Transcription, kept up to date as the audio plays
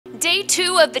Day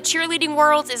 2 of the Cheerleading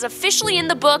Worlds is officially in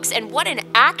the books, and what an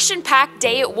action-packed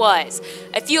day it was.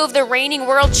 A few of the reigning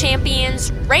world champions,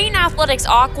 Rain Athletics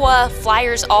Aqua,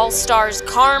 Flyers All-Stars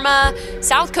Karma,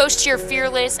 South Coast Cheer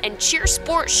Fearless, and Cheer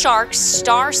Sport Sharks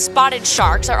Star Spotted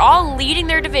Sharks are all leading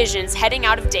their divisions heading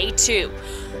out of Day 2.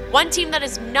 One team that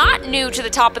is not new to the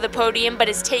top of the podium but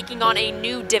is taking on a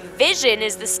new division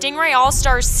is the Stingray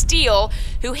All-Stars Steel,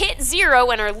 who hit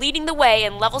 0 and are leading the way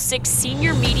in Level 6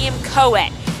 Senior Medium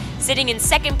Co-Ed. Sitting in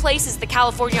second place is the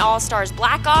California All-Stars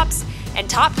Black Ops, and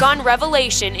Top Gun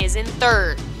Revelation is in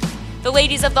third. The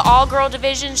ladies of the all-girl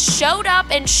division showed up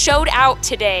and showed out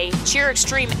today. Cheer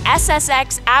Extreme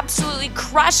SSX absolutely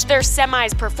crushed their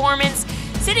semis performance,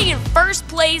 sitting in first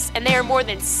place, and they are more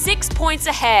than 6 points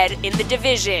ahead in the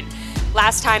division.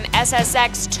 Last time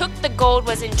SSX took the gold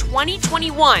was in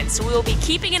 2021, so we will be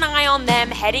keeping an eye on them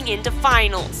heading into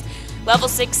finals. Level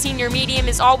 6 Senior Medium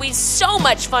is always so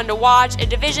much fun to watch, a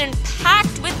division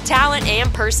packed with talent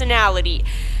and personality.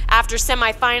 After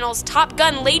semifinals, Top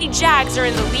Gun Lady Jags are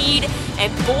in the lead,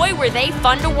 and boy were they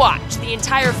fun to watch. The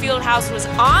entire field house was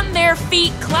on their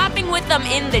feet, clapping with them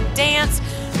in the dance.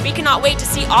 We cannot wait to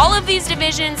see all of these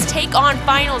divisions take on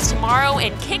finals tomorrow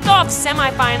and kick off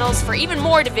semifinals for even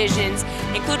more divisions,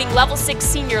 including Level 6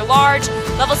 Senior Large,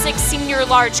 Level 6 Senior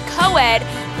Large Co-Ed,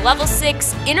 Level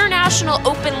 6 International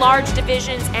Open Large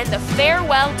divisions, and the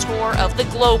farewell tour of the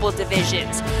global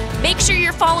divisions. Make sure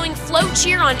you're following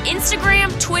FloCheer on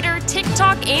Instagram, Twitter,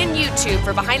 TikTok, and YouTube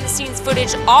for behind-the-scenes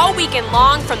footage all weekend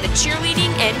long from the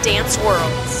cheerleading and dance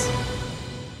worlds.